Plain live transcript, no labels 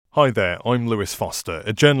Hi there, I'm Lewis Foster,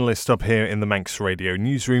 a journalist up here in the Manx Radio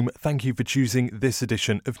newsroom. Thank you for choosing this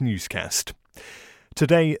edition of Newscast.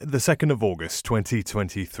 Today, the 2nd of August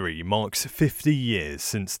 2023, marks 50 years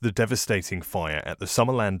since the devastating fire at the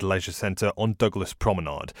Summerland Leisure Centre on Douglas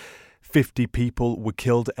Promenade. 50 people were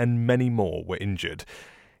killed and many more were injured.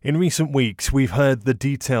 In recent weeks, we've heard the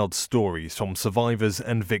detailed stories from survivors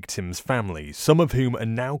and victims' families, some of whom are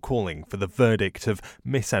now calling for the verdict of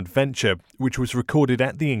misadventure, which was recorded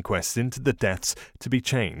at the inquest into the deaths, to be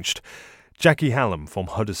changed. Jackie Hallam from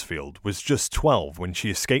Huddersfield was just 12 when she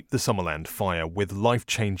escaped the Summerland fire with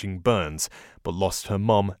life-changing burns, but lost her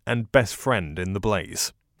mum and best friend in the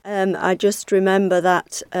blaze. I just remember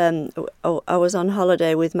that I was on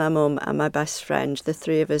holiday with my mum and my best friend. The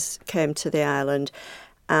three of us came to the island.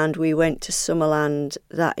 And we went to Summerland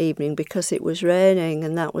that evening because it was raining,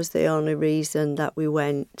 and that was the only reason that we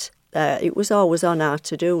went. It was always on our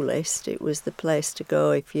to-do list. It was the place to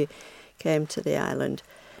go if you came to the island.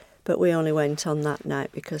 But we only went on that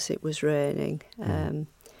night because it was raining. Can't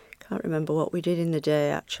remember what we did in the day,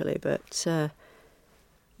 actually, but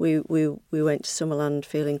we went to Summerland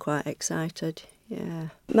feeling quite excited, yeah.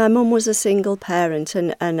 My mum was a single parent,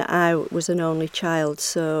 and I was an only child,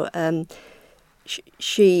 so...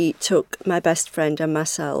 She took my best friend and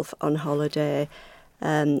myself on holiday,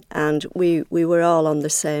 and we were all on the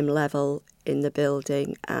same level in the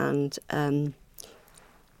building, and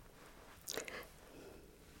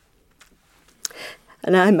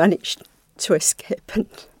I managed to escape,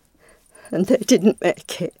 and they didn't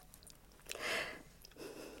make it.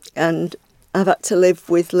 And I've had to live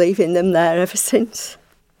with leaving them there ever since.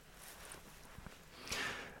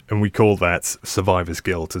 And we call that survivor's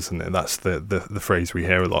guilt, isn't it? That's the phrase we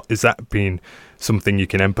hear a lot. Is that been something you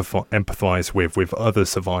can empathise with other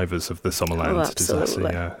survivors of the Summerland? Oh,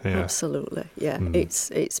 absolutely. Absolutely, yeah.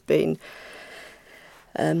 It's been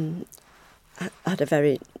had a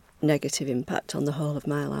very negative impact on the whole of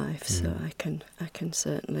my life, so I can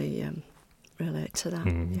certainly relate to that,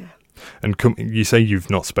 yeah. And you say you've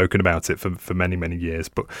not spoken about it for many, many years,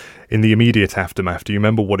 but in the immediate aftermath, do you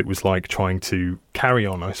remember what it was like trying to carry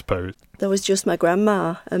on, I suppose? There was just my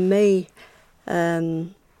grandma and me,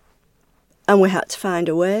 and we had to find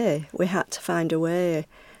a way.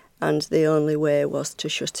 And the only way was to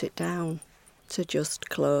shut it down, to just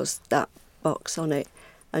close that box on it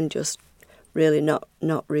and just really not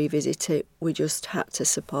revisit it. We just had to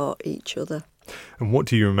support each other. And what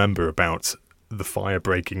do you remember about the fire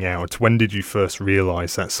breaking out? When did you first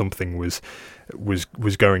realise that something was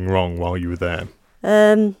going wrong while you were there?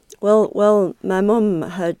 Well, my mum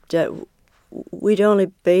had. We'd only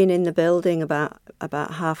been in the building about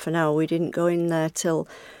half an hour. We didn't go in there till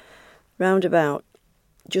round about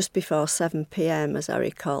just before 7 p.m. as I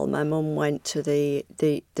recall. My mum went to the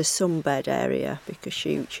sunbed area because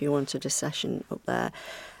she wanted a session up there,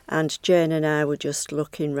 and Jane and I were just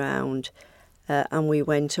looking round, and we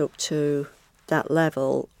went up to that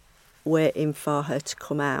level waiting for her to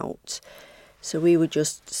come out. So we were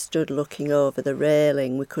just stood looking over the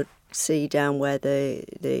railing. We could see down where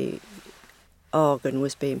the organ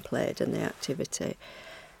was being played and the activity.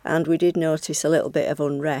 And we did notice a little bit of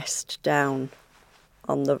unrest down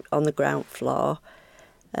on the ground floor.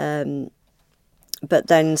 But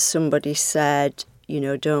then somebody said,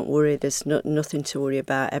 don't worry, there's nothing to worry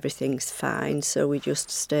about, everything's fine. So we just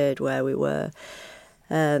stayed where we were.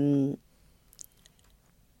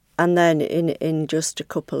 And then in just a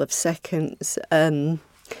couple of seconds,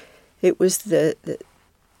 it was the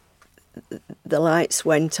lights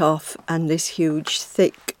went off and this huge,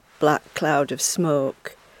 thick, black cloud of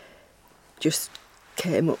smoke just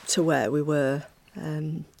came up to where we were.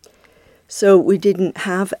 So we didn't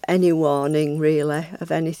have any warning, really,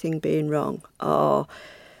 of anything being wrong or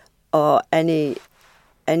any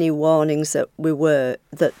warnings that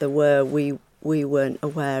there were. We weren't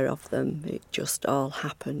aware of them. It just all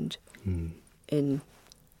happened in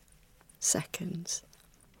seconds.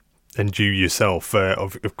 And you yourself,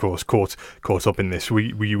 of course, caught up in this. Were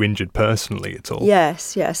you injured personally at all?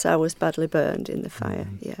 Yes, I was badly burned in the fire.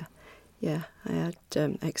 Yeah, I had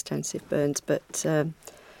extensive burns, but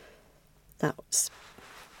that was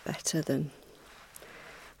better than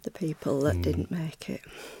the people that didn't make it.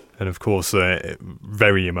 And of course,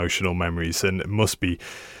 very emotional memories, and it must be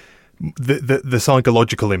the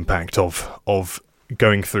psychological impact of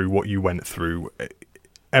going through what you went through,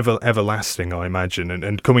 everlasting, I imagine,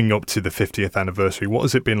 and coming up to the 50th anniversary. What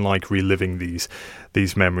has it been like reliving these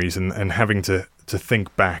memories and having to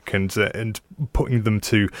think back and putting them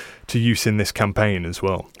to use in this campaign as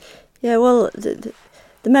well? Yeah, well, the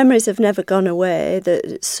memories have never gone away.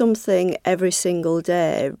 That something every single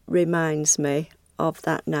day reminds me of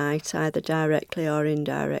that night, either directly or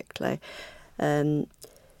indirectly. And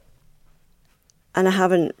I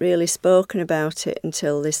haven't really spoken about it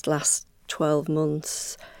until this last 12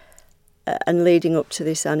 months. And leading up to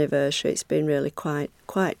this anniversary, it's been really quite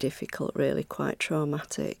difficult, really quite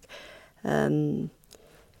traumatic. Having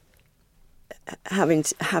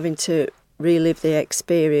to relive the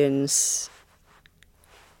experience,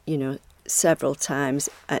 several times,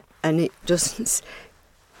 and it doesn't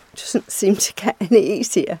seem to get any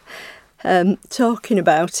easier. Talking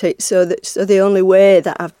about it, so the only way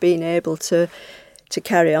that I've been able to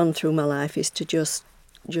carry on through my life is to just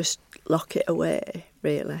lock it away,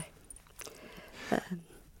 really.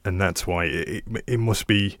 And that's why it must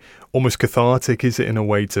be almost cathartic, is it, in a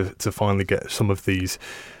way, to finally get some of these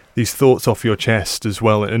thoughts off your chest as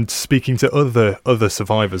well. And speaking to other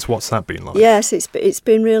survivors, what's that been like? Yes, it's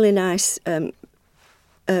been really nice.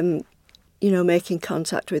 Making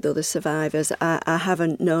contact with other survivors. I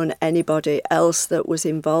haven't known anybody else that was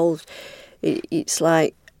involved. It's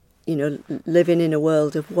like, living in a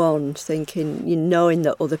world of one, thinking, knowing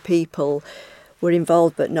that other people were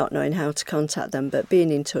involved but not knowing how to contact them, but being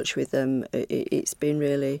in touch with them, it's been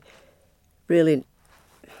really, really,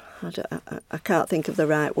 I can't think of the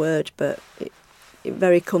right word, but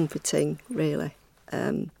very comforting, really,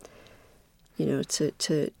 to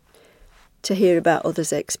hear about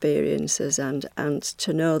others' experiences and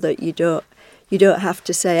to know that you don't have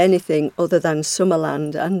to say anything other than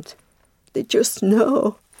Summerland, and they just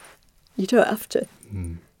know. You don't have to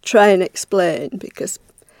try and explain, because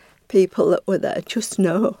people that were there just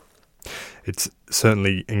know. It's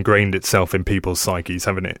certainly ingrained itself in people's psyches,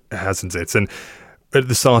 hasn't it? And at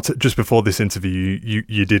the start, just before this interview,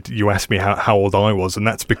 you asked me how old I was, and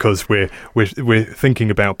that's because we're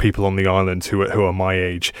thinking about people on the island who are my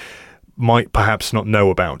age, might perhaps not know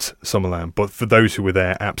about Summerland, but for those who were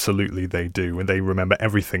there, absolutely they do, and they remember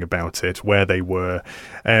everything about it, where they were,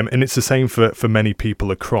 and it's the same for many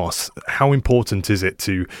people across. How important is it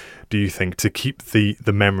do you think, to keep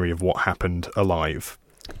the memory of what happened alive?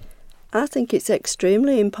 I think it's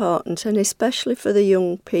extremely important, and especially for the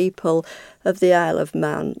young people of the Isle of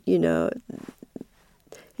Man.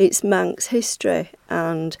 It's Manx history,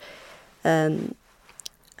 and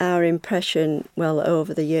our impression,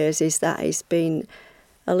 over the years, is that it's been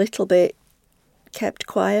a little bit kept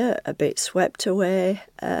quiet, a bit swept away,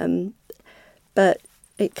 but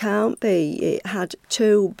it can't be. It had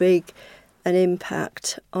too big an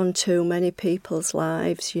impact on too many people's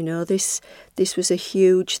lives. This was a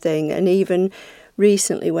huge thing, and even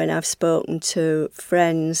recently when I've spoken to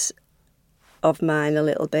friends of mine a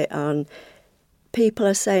little bit on, people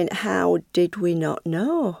are saying, how did we not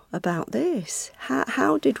know about this?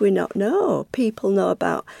 How did we not know? People know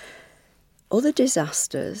about other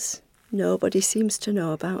disasters. Nobody seems to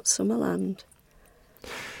know about Summerland.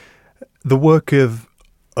 The work of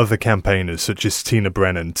other campaigners such as Tina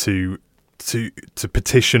Brennan to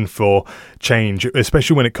petition for change,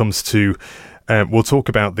 especially when it comes to, we'll talk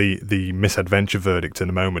about the misadventure verdict in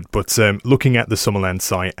a moment, but looking at the Summerland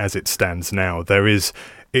site as it stands now,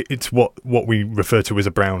 it's what we refer to as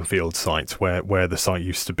a brownfield site, where the site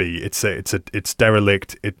used to be. It's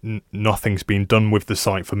derelict. Nothing's been done with the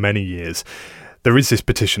site for many years. There is this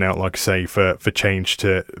petition out, like I say, for change,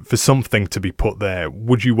 for something to be put there.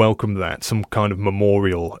 Would you welcome that? Some kind of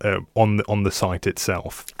memorial on the site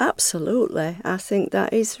itself? Absolutely. I think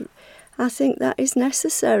that is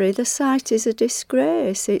necessary. The site is a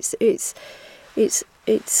disgrace. It's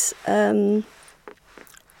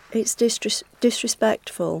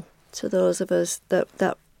disrespectful to those of us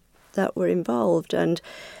that were involved, and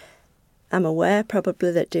I'm aware probably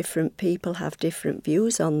that different people have different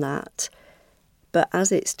views on that. But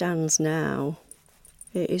as it stands now,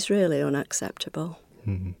 it is really unacceptable.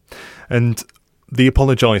 Mm-hmm. And the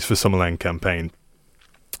Apologise for Summerland campaign,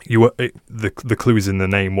 the clue is in the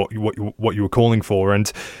name, what you were calling for.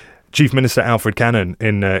 And Chief Minister Alfred Cannon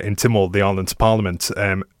in Tynwald, the island's parliament,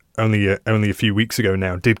 only a few weeks ago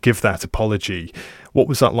now, did give that apology. What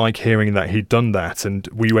was that like, hearing that he'd done that? And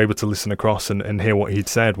were you able to listen across and hear what he'd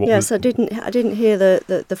said? Yes, I didn't hear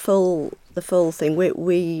the full thing.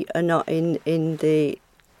 We are not in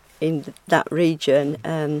that region.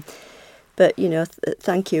 But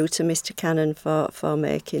thank you to Mr. Cannon for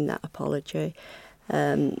making that apology.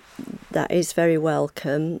 That is very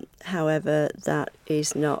welcome. However, that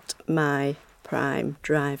is not my prime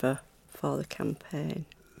driver for the campaign.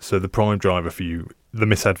 So the prime driver for you, the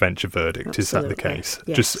misadventure verdict, Absolutely. Is that the case?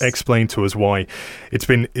 Yes. Just explain to us why it's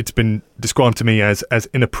been described to me as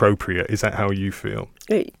inappropriate. Is that how you feel?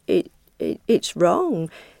 It's wrong.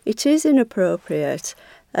 It is inappropriate.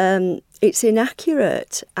 It's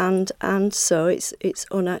inaccurate, and so it's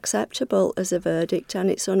unacceptable as a verdict,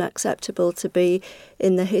 and it's unacceptable to be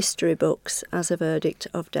in the history books as a verdict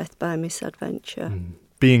of death by misadventure.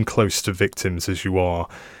 Being close to victims as you are,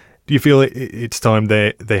 do you feel it's time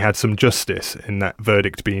they had some justice in that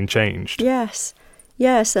verdict being changed? Yes,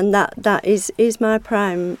 and that is my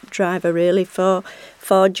prime driver really for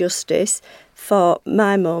justice for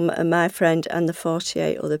my mum and my friend and the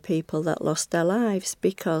 48 other people that lost their lives,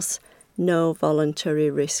 because no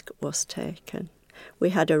voluntary risk was taken.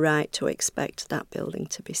 We had a right to expect that building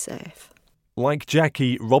to be safe. Like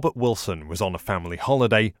Jackie, Robert Wilson was on a family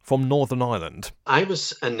holiday from Northern Ireland. I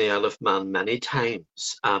was in the Isle of Man many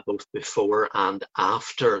times, both before and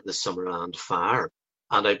after the Summerland fire.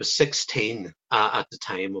 And I was 16 at the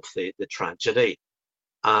time of the tragedy.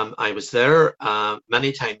 I was there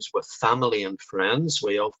many times with family and friends.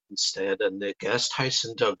 We often stayed in the guest house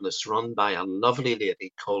in Douglas, run by a lovely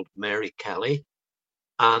lady called Mary Kelly.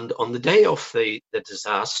 And on the day of the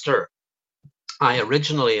disaster, I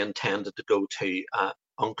originally intended to go to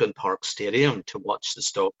Unkin Park Stadium to watch the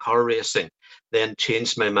stock car racing, then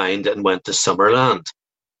changed my mind and went to Summerland.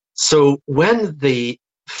 So when the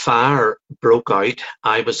fire broke out,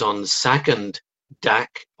 I was on the second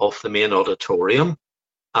deck of the main auditorium.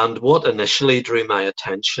 And what initially drew my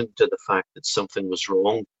attention to the fact that something was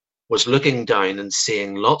wrong was looking down and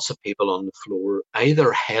seeing lots of people on the floor,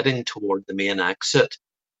 either heading toward the main exit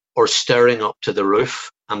or staring up to the roof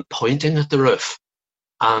and pointing at the roof.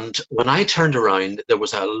 And when I turned around, there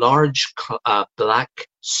was a large black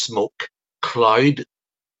smoke cloud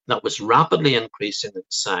that was rapidly increasing in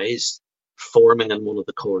size, forming in one of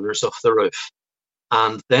the corners of the roof.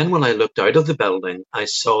 And then when I looked out of the building, I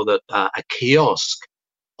saw that a kiosk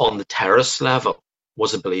on the terrace level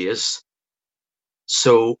was ablaze.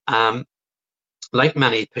 So, like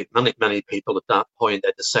many people at that point,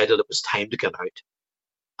 I decided it was time to get out.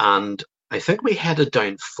 And I think we headed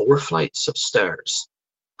down 4 flights of stairs.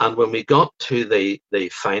 And when we got to the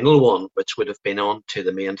final one, which would have been on to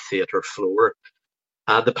the main theatre floor,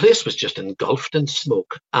 the place was just engulfed in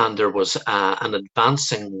smoke, and there was an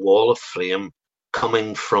advancing wall of flame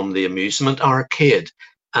coming from the amusement arcade.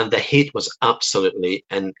 And the heat was absolutely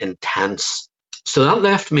intense. So that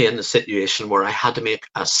left me in a situation where I had to make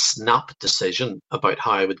a snap decision about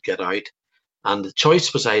how I would get out. And the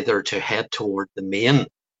choice was either to head toward the main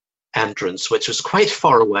entrance, which was quite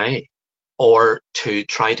far away, or to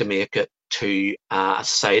try to make it to a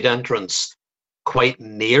side entrance quite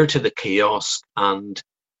near to the kiosk and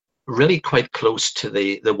really quite close to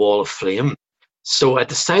the wall of flame. So I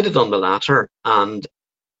decided on the latter, and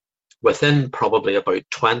within probably about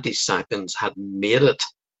 20 seconds had made it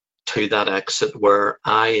to that exit, where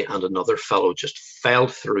I and another fellow just fell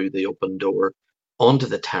through the open door onto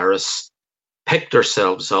the terrace, picked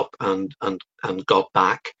ourselves up and got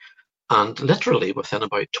back. And literally within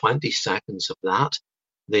about 20 seconds of that,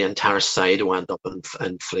 the entire side went up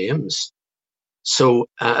in flames. So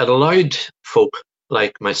it allowed folk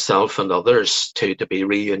like myself and others to be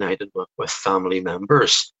reunited with family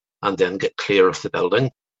members and then get clear of the building.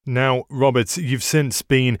 Now, Robert, you've since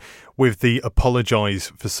been with the Apologise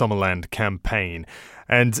for Summerland campaign,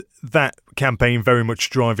 and that campaign very much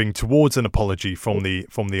driving towards an apology from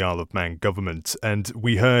the Isle of Man government. And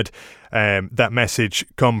we heard that message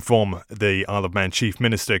come from the Isle of Man Chief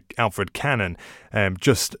Minister, Alfred Cannon,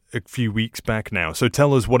 just a few weeks back now. So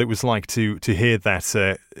tell us what it was like to hear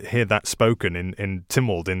that spoken in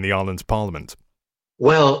Tynwald in the island's parliament.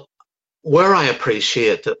 Well, where I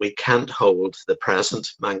appreciate that we can't hold the present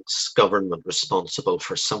Manx government responsible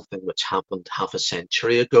for something which happened half a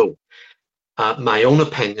century ago, my own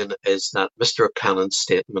opinion is that Mr. Cannon's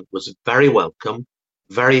statement was very welcome,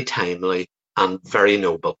 very timely, and very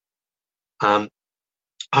noble.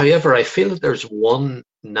 However, I feel that there's one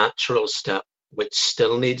natural step which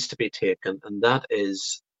still needs to be taken, and that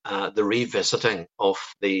is the revisiting of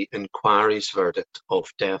the inquiry's verdict of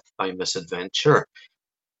death by misadventure.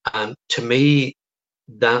 And to me,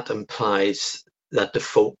 that implies that the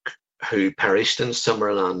folk who perished in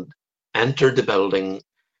Summerland entered the building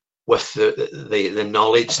with the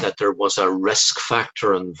knowledge that there was a risk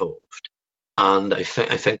factor involved. And I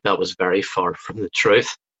think that was very far from the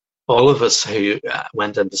truth. All of us who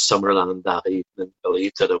went into Summerland that evening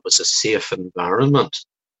believed that it was a safe environment.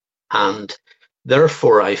 And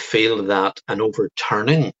therefore, I feel that an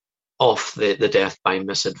overturning of the death by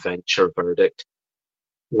misadventure verdict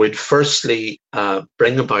would firstly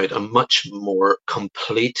bring about a much more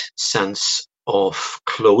complete sense of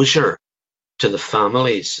closure to the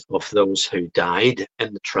families of those who died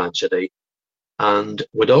in the tragedy, and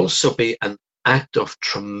would also be an act of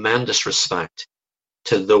tremendous respect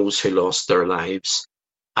to those who lost their lives.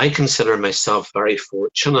 I consider myself very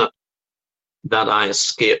fortunate that I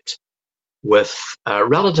escaped with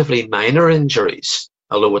relatively minor injuries,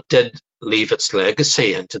 although it did leave its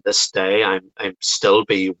legacy. And to this day, I'm still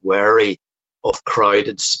be wary of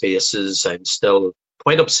crowded spaces. I'm still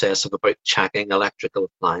quite obsessive about checking electrical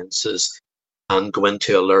appliances and go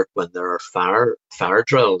into alert when there are fire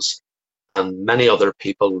drills. And many other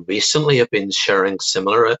people recently have been sharing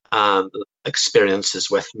similar experiences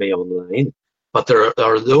with me online. But there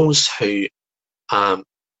are those who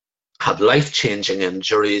had life-changing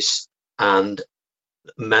injuries, and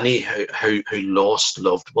many who lost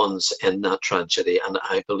loved ones in that tragedy. And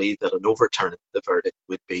I believe that an overturn of the verdict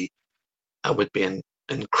would be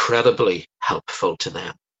incredibly helpful to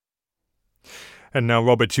them. And now,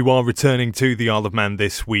 Robert, you are returning to the Isle of Man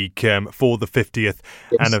this week for the 50th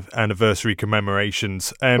Yes. anniversary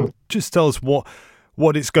commemorations. Just tell us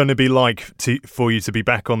what it's going to be like for you to be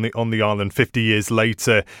back on the island 50 years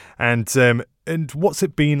later, and what's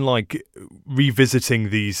it been like revisiting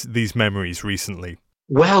these memories recently?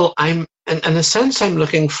 Well, in a sense, I'm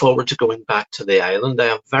looking forward to going back to the island. I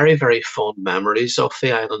have very, very fond memories of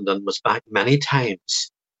the island and was back many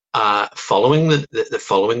times following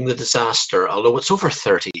the disaster, although it's over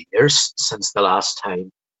 30 years since the last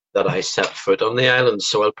time that I set foot on the island,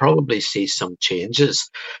 so I'll probably see some changes.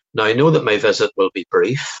 Now, I know that my visit will be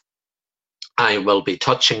brief. I will be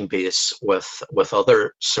touching base with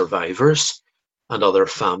other survivors and other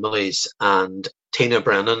families, and Tina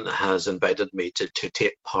Brennan has invited me to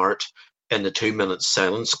take part in the 2-minute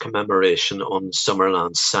silence commemoration on the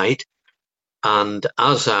Summerland site. And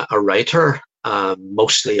as a writer,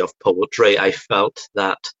 mostly of poetry, I felt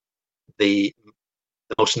that the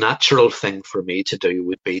most natural thing for me to do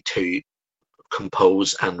would be to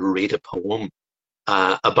compose and read a poem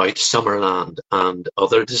about Summerland and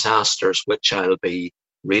other disasters, which I'll be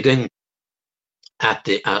reading at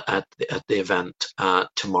the event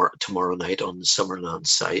tomorrow night on the Summerland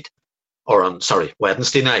site,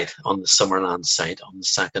 Wednesday night on the Summerland site on the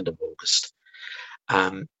 2nd of August.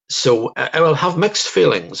 So I will have mixed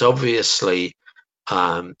feelings. Obviously,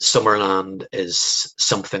 Summerland is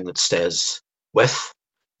something that stays with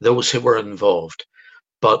those who were involved,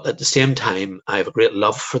 but at the same time, I have a great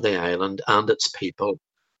love for the island and its people,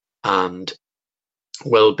 and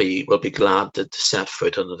will be glad to set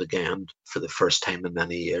foot on it again for the first time in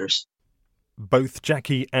many years. Both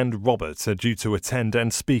Jackie and Robert are due to attend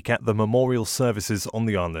and speak at the memorial services on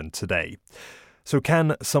the island today. So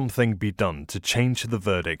can something be done to change the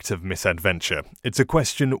verdict of misadventure? It's a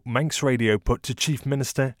question Manx Radio put to Chief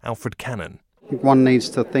Minister Alfred Cannon. One needs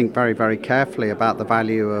to think very, very carefully about the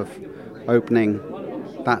value of opening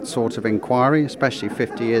that sort of inquiry, especially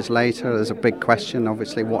 50 years later. There's a big question,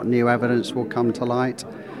 obviously, what new evidence will come to light.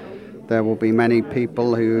 There will be many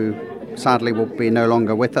people who sadly will be no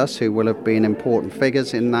longer with us, who will have been important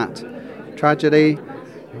figures in that tragedy.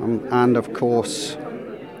 And of course,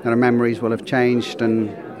 their memories will have changed,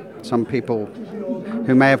 and some people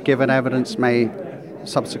who may have given evidence may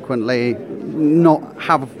subsequently not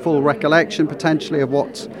have a full recollection potentially of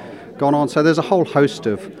what's gone on. So there's a whole host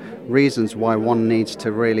of reasons why one needs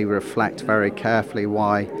to really reflect very carefully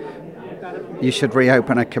why you should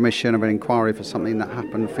reopen a commission of an inquiry for something that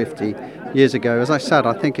happened 50 years ago. As I said,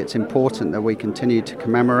 I think it's important that we continue to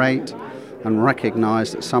commemorate and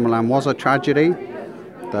recognise that Summerland was a tragedy,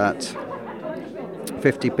 that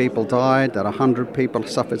 50 people died, that 100 people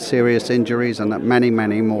suffered serious injuries, and that many,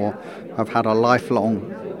 many more have had a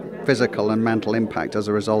lifelong physical and mental impact as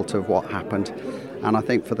a result of what happened. And I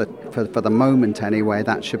think for the moment anyway,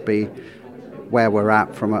 that should be where we're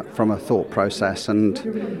at from a thought process. And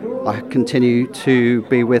I continue to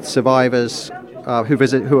be with survivors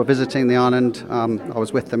who are visiting the island. I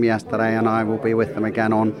was with them yesterday, and I will be with them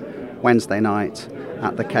again on Wednesday night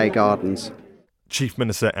at the Kew Gardens. Chief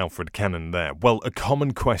Minister Alfred Cannon there. Well, a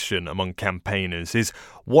common question among campaigners is,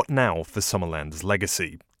 what now for Summerland's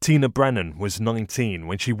legacy? Tina Brennan was 19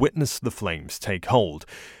 when she witnessed the flames take hold.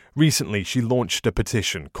 Recently, she launched a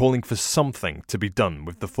petition calling for something to be done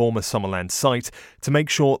with the former Summerland site to make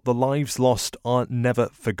sure the lives lost are never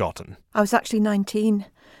forgotten. I was actually 19,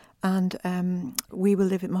 and my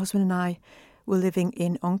husband and I were living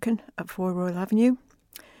in Onken at 4 Royal Avenue.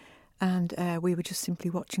 And we were just simply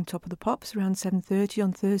watching Top of the Pops around 7:30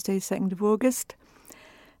 on Thursday, 2nd of August.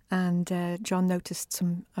 And John noticed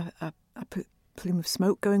a plume of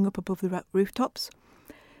smoke going up above the rooftops,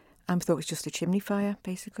 and thought it was just a chimney fire,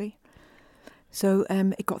 basically. So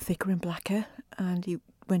it got thicker and blacker, and he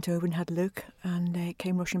went over and had a look, and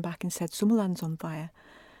came rushing back and said, "Summerland's on fire."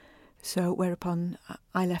 So whereupon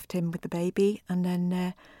I left him with the baby, and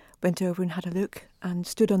then went over and had a look and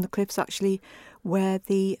stood on the cliffs actually where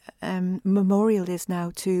the memorial is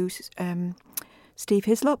now to Steve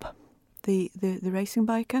Hislop, the racing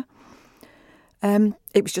biker.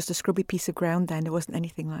 It was just a scrubby piece of ground then. There wasn't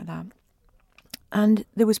anything like that. And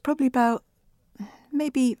there was probably about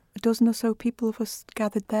maybe a dozen or so people of us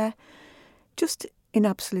gathered there, just in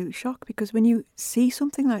absolute shock, because when you see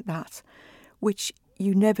something like that, which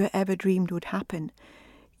you never ever dreamed would happen,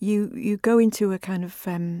 you go into a kind of,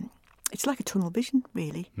 it's like a tunnel vision,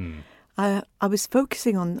 really. I was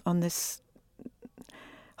focusing on this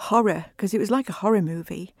horror, because it was like a horror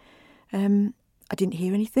movie. I didn't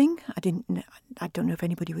hear anything. I don't know if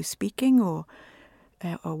anybody was speaking or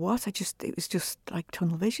what. It was just like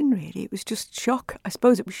tunnel vision, really. It was just shock. I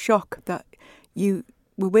suppose it was shock that you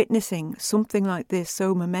were witnessing something like this,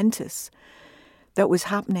 so momentous, that was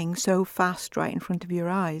happening so fast right in front of your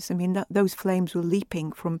eyes. I mean, those flames were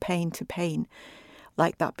leaping from pane to pane,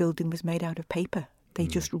 like that building was made out of paper. They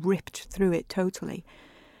just ripped through it totally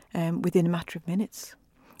within a matter of minutes.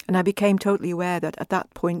 And I became totally aware that at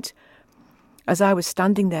that point, as I was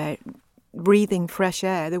standing there breathing fresh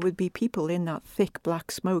air, there would be people in that thick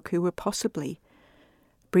black smoke who were possibly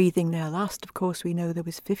breathing their last. Of course, we know there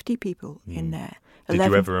was 50 people in there. Did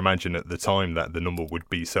you ever imagine at the time that the number would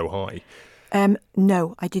be so high?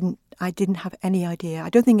 No, I didn't. I didn't have any idea. I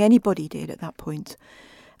don't think anybody did at that point.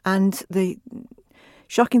 And the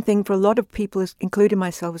shocking thing for a lot of people, including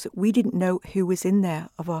myself, was that we didn't know who was in there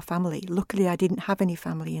of our family. Luckily, I didn't have any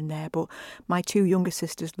family in there, but my two younger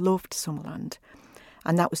sisters loved Summerland,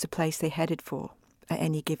 and that was the place they headed for at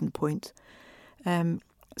any given point.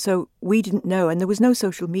 So we didn't know, and there was no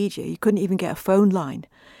social media. You couldn't even get a phone line,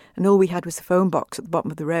 and all we had was the phone box at the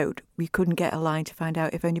bottom of the road. We couldn't get a line to find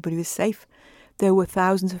out if anybody was safe. There were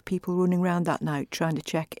thousands of people running around that night trying to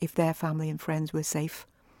check if their family and friends were safe.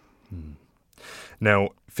 Now,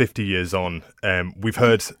 50 years on, we've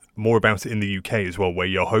heard more about it in the UK as well, where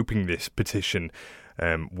you're hoping this petition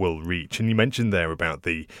will reach. And you mentioned there about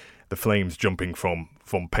the flames jumping from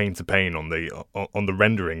pane to pane on the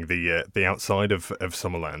rendering, the outside of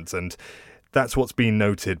Summerland, and that's what's been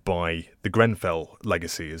noted by the Grenfell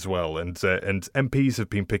legacy as well. And MPs have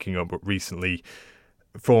been picking up recently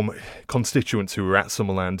from constituents who were at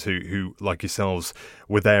Summerland, who like yourselves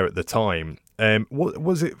were there at the time. What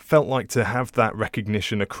was it felt like to have that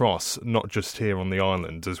recognition across, not just here on the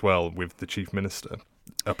island as well, with the Chief Minister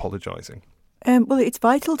apologising? Well, it's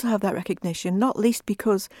vital to have that recognition, not least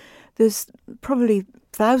because there's probably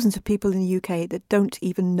thousands of people in the UK that don't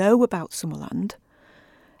even know about Summerland.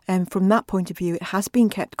 And from that point of view, it has been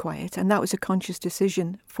kept quiet, and that was a conscious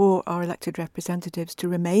decision for our elected representatives to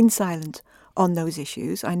remain silent on those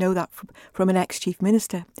issues. I know that from an ex-Chief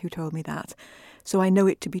Minister who told me that, so I know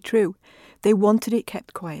it to be true. They wanted it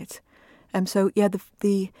kept quiet. So, yeah,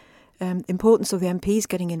 the importance of the MPs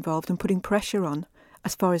getting involved and putting pressure on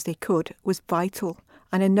as far as they could was vital.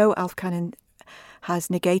 And I know Alf Cannon has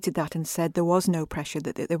negated that and said there was no pressure,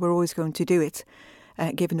 that they were always going to do it,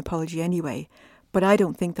 give an apology anyway. But I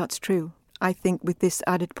don't think that's true. I think with this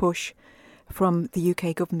added push from the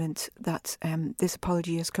UK government that this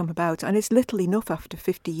apology has come about, and it's little enough after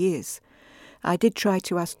 50 years. I did try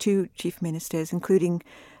to ask two chief ministers, including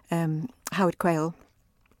Howard Quayle,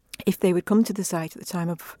 if they would come to the site at the time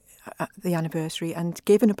of the anniversary and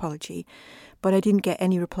give an apology, but I didn't get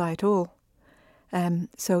any reply at all.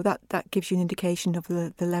 So that gives you an indication of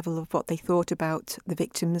the level of what they thought about the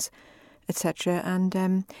victims, etc.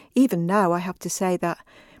 And even now, I have to say that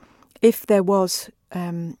if there was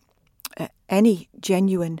any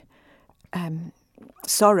genuine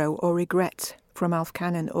sorrow or regret from Alf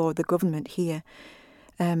Cannon or the government here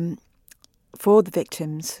for the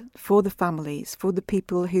victims, for the families, for the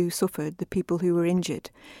people who suffered, the people who were injured,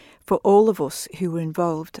 for all of us who were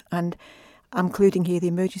involved, and I'm including here the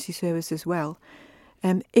emergency service as well,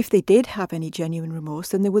 if they did have any genuine remorse,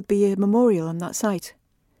 then there would be a memorial on that site.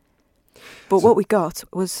 But what we got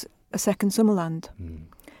was a second Summerland,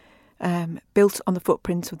 built on the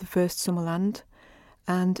footprints of the first Summerland,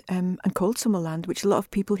 and called Summerland, which a lot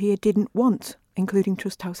of people here didn't want, including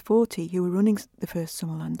Trust House 40, who were running the first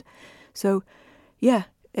Summerland. So, yeah,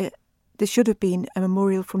 there should have been a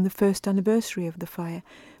memorial from the first anniversary of the fire.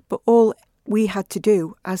 But all we had to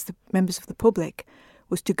do, as the members of the public,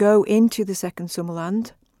 was to go into the second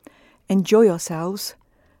Summerland, enjoy ourselves,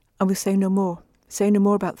 and we'll say no more. Say no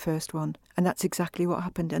more about the first one. And that's exactly what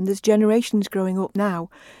happened. And there's generations growing up now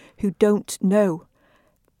who don't know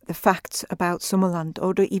the facts about Summerland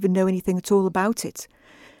or don't even know anything at all about it.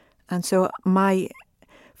 And so my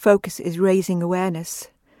focus is raising awareness,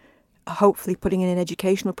 hopefully putting in an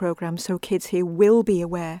educational programme so kids here will be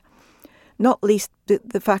aware, not least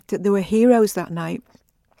the fact that there were heroes that night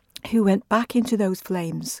who went back into those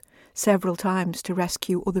flames several times to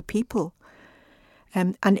rescue other people.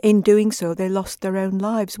 And in doing so, they lost their own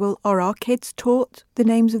lives. Well, are our kids taught the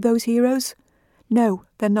names of those heroes? No,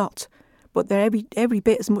 they're not. But they're every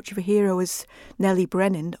bit as much of a hero as Tina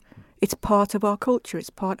Brennan. It's part of our culture, it's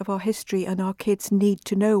part of our history, and our kids need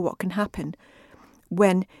to know what can happen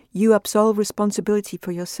when you absolve responsibility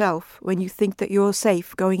for yourself, when you think that you're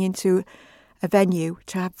safe going into a venue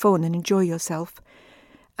to have fun and enjoy yourself,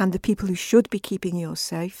 and the people who should be keeping you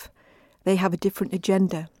safe, they have a different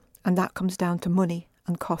agenda, and that comes down to money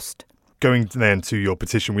and cost. Going then to your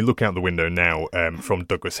petition, we look out the window now from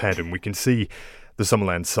Douglas Head, and we can see the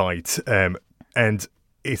Summerland site, and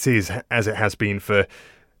it is, as it has been for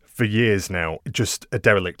years now, just a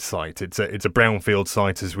derelict site. It's a brownfield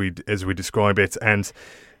site as we describe it, and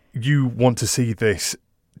you want to see this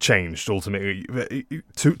changed ultimately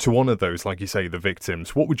to honour those, like you say, the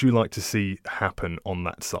victims. What would you like to see happen on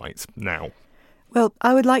that site now? Well,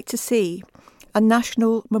 I would like to see a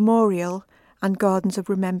national memorial and gardens of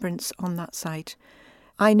remembrance on that site.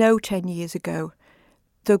 I know 10 years ago,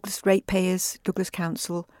 Douglas ratepayers, Douglas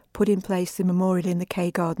Council, put in place the memorial in the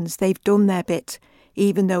Kew Gardens. They've done their bit,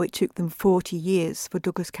 even though it took them 40 years for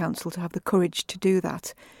Douglas Council to have the courage to do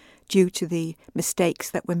that, due to the mistakes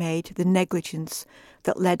that were made, the negligence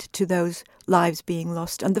that led to those lives being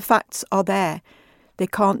lost. And the facts are there. They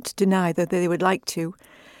can't deny that they would like to.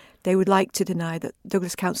 They would like to deny that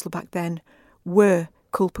Douglas Council back then were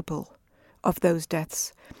culpable of those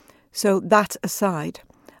deaths. So that aside,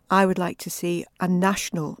 I would like to see a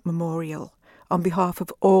national memorial on behalf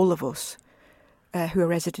of all of us who are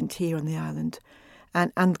resident here on the island,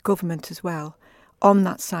 and government as well, on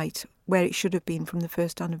that site where it should have been from the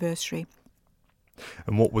first anniversary.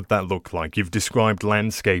 And what would that look like? You've described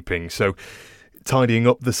landscaping, so tidying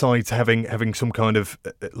up the site, having some kind of,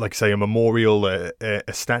 like say, a memorial, a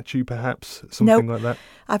statue perhaps, something like that?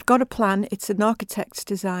 I've got a plan. It's an architect's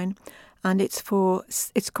design, and it's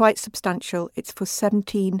quite substantial. It's for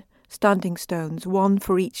 17 standing stones, one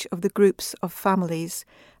for each of the groups of families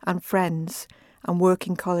and friends and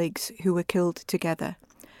working colleagues who were killed together,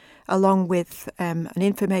 along with an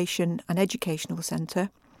information and educational centre,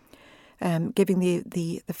 giving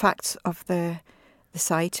the facts of the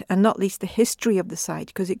site, and not least the history of the site,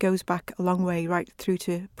 because it goes back a long way right through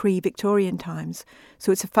to pre-Victorian times.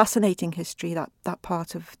 So it's a fascinating history, that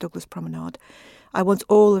part of Douglas Promenade. I want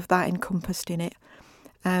all of that encompassed in it,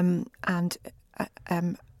 and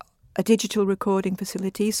a digital recording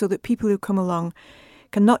facility so that people who come along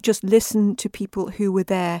can not just listen to people who were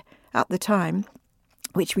there at the time,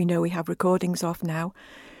 which we know we have recordings of now,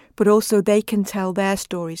 but also they can tell their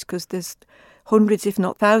stories, because there's hundreds, if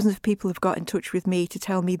not thousands, of people have got in touch with me to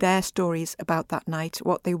tell me their stories about that night,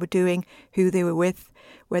 what they were doing, who they were with,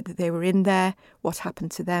 whether they were in there, what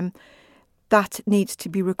happened to them. That needs to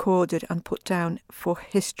be recorded and put down for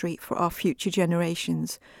history for our future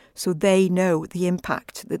generations, so they know the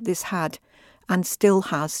impact that this had and still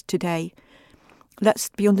has today. Let's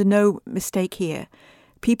be under no mistake here.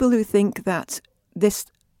 People who think that this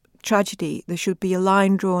tragedy, there should be a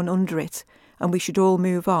line drawn under it and we should all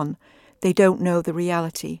move on, they don't know the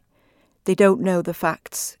reality. They don't know the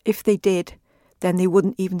facts. If they did, then they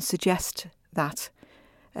wouldn't even suggest that.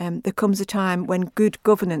 There comes a time when good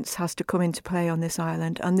governance has to come into play on this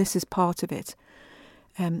island, and this is part of it.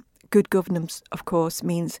 Good governance, of course,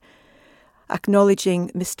 means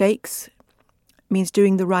acknowledging mistakes, means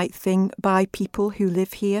doing the right thing by people who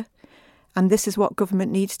live here. And this is what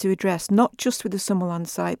government needs to address, not just with the Summerland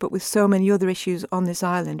site, but with so many other issues on this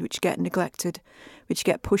island which get neglected, which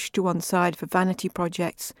get pushed to one side for vanity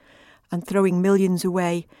projects and throwing millions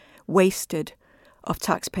away, wasted, of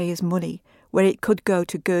taxpayers' money, where it could go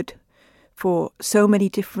to good for so many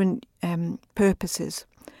different purposes.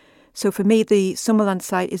 So for me, the Summerland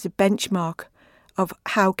site is a benchmark of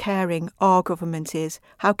how caring our government is,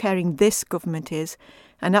 how caring this government is,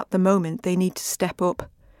 and at the moment they need to step up,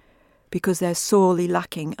 because they're sorely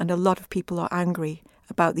lacking, and a lot of people are angry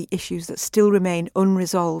about the issues that still remain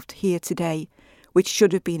unresolved here today, which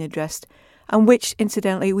should have been addressed, and which,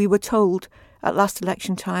 incidentally, we were told at last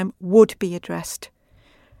election time would be addressed,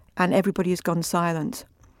 and everybody has gone silent.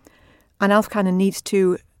 And Alf Cannon needs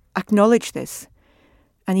to acknowledge this,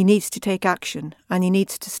 and he needs to take action, and he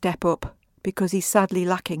needs to step up, because he's sadly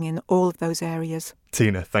lacking in all of those areas.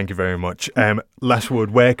 Tina, thank you very much. Last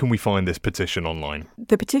word, where can we find this petition online?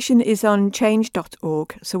 The petition is on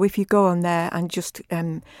change.org, so if you go on there and just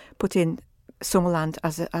put in Summerland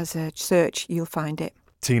as a search, you'll find it.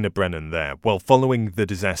 Tina Brennan there. Well, following the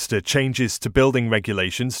disaster, changes to building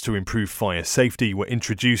regulations to improve fire safety were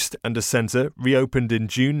introduced, and a centre, reopened in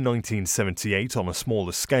June 1978 on a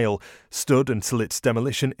smaller scale, stood until its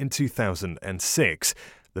demolition in 2006.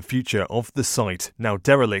 The future of the site, now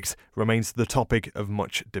derelict, remains the topic of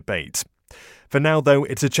much debate. For now, though,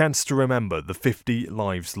 it's a chance to remember the 50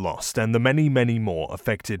 lives lost and the many, many more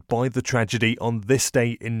affected by the tragedy on this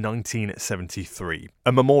day in 1973.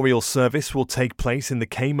 A memorial service will take place in the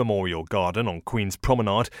Kay Memorial Garden on Queen's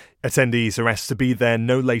Promenade. Attendees are asked to be there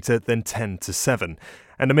no later than 10 to 7.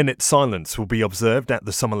 And a minute's silence will be observed at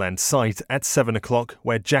the Summerland site at 7 o'clock,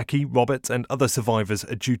 where Jackie, Robert and other survivors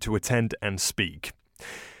are due to attend and speak.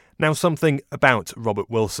 Now, something about Robert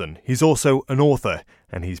Wilson. He's also an author,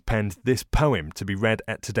 and he's penned this poem to be read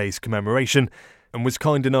at today's commemoration and was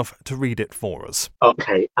kind enough to read it for us.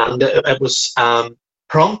 Okay, and it was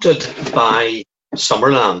prompted by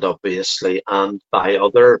Summerland, obviously, and by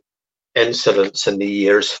other incidents in the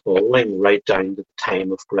years following, right down to the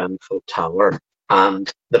time of Grenfell Tower.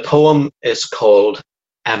 And the poem is called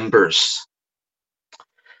Embers.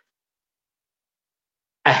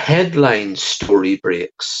 A headline story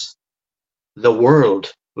breaks. The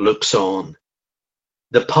world looks on.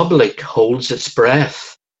 The public holds its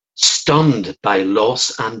breath, stunned by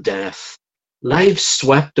loss and death, lives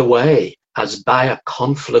swept away as by a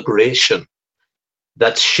conflagration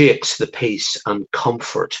that shakes the peace and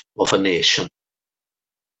comfort of a nation.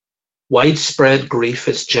 Widespread grief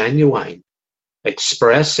is genuine,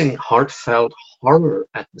 expressing heartfelt horror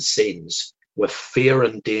at the scenes with fear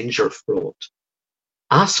and danger fraught,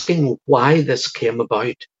 asking why this came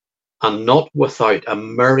about, and not without a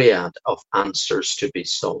myriad of answers to be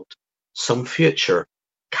sought. Some future,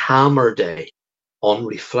 calmer day, on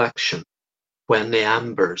reflection, when the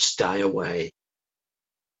embers die away.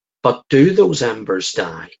 But do those embers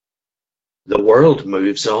die? The world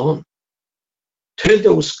moves on. To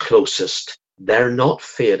those closest, they're not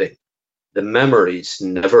fading, the memories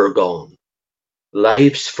never gone.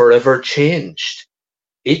 Lives forever changed.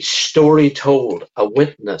 Each story told, a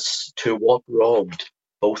witness to what robbed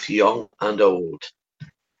both young and old.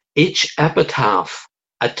 Each epitaph,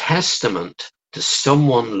 a testament to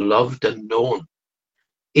someone loved and known.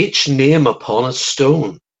 Each name upon a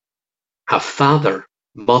stone, a father,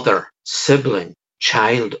 mother, sibling,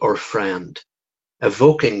 child or friend,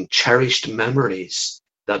 evoking cherished memories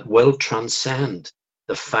that will transcend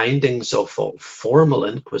the findings of all formal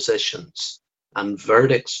inquisitions and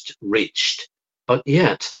verdicts reached. But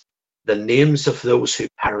yet, the names of those who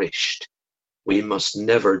perished, we must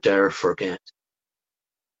never dare forget.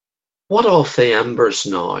 What of the embers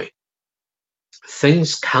now?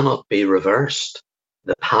 Things cannot be reversed,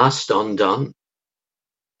 the past undone.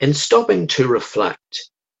 In stopping to reflect,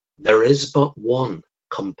 there is but one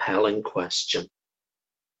compelling question.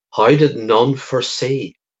 How did none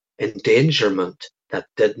foresee endangerment that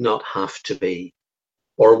did not have to be,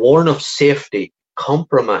 or warn of safety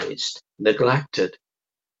compromised, neglected,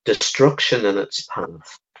 destruction in its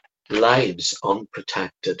path, lives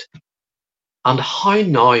unprotected? And how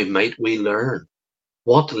now might we learn,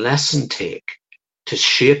 what lesson take to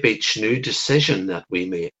shape each new decision that we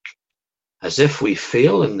make? As if we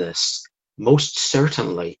fail in this, most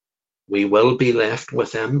certainly we will be left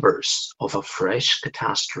with embers of a fresh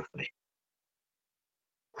catastrophe.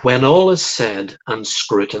 When all is said and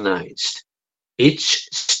scrutinized, each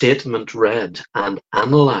statement read and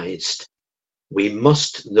analysed, we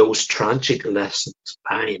must those tragic lessons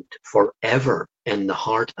bind forever in the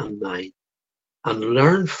heart and mind, and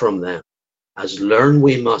learn from them, as learn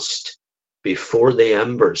we must, before the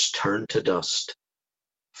embers turn to dust.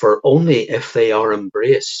 For only if they are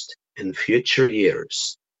embraced in future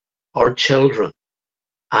years, our children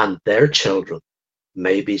and their children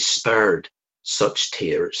may be spared such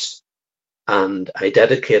tears. And I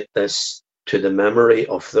dedicate this to the memory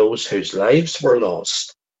of those whose lives were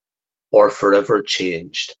lost or forever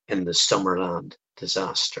changed in the Summerland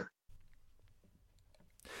disaster.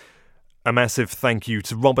 A massive thank you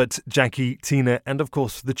to Robert, Jackie, Tina and of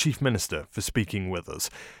course the Chief Minister for speaking with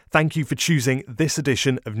us. Thank you for choosing this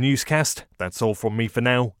edition of Newscast. That's all from me for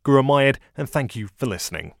now. Guru Mayed, and thank you for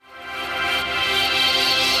listening.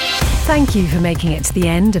 Thank you for making it to the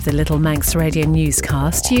end of the Little Manx Radio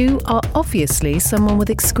newscast. You are obviously someone with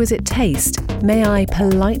exquisite taste. May I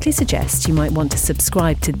politely suggest you might want to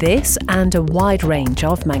subscribe to this and a wide range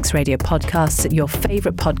of Manx Radio podcasts at your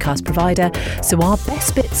favourite podcast provider, so our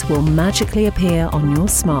best bits will magically appear on your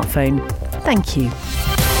smartphone. Thank you.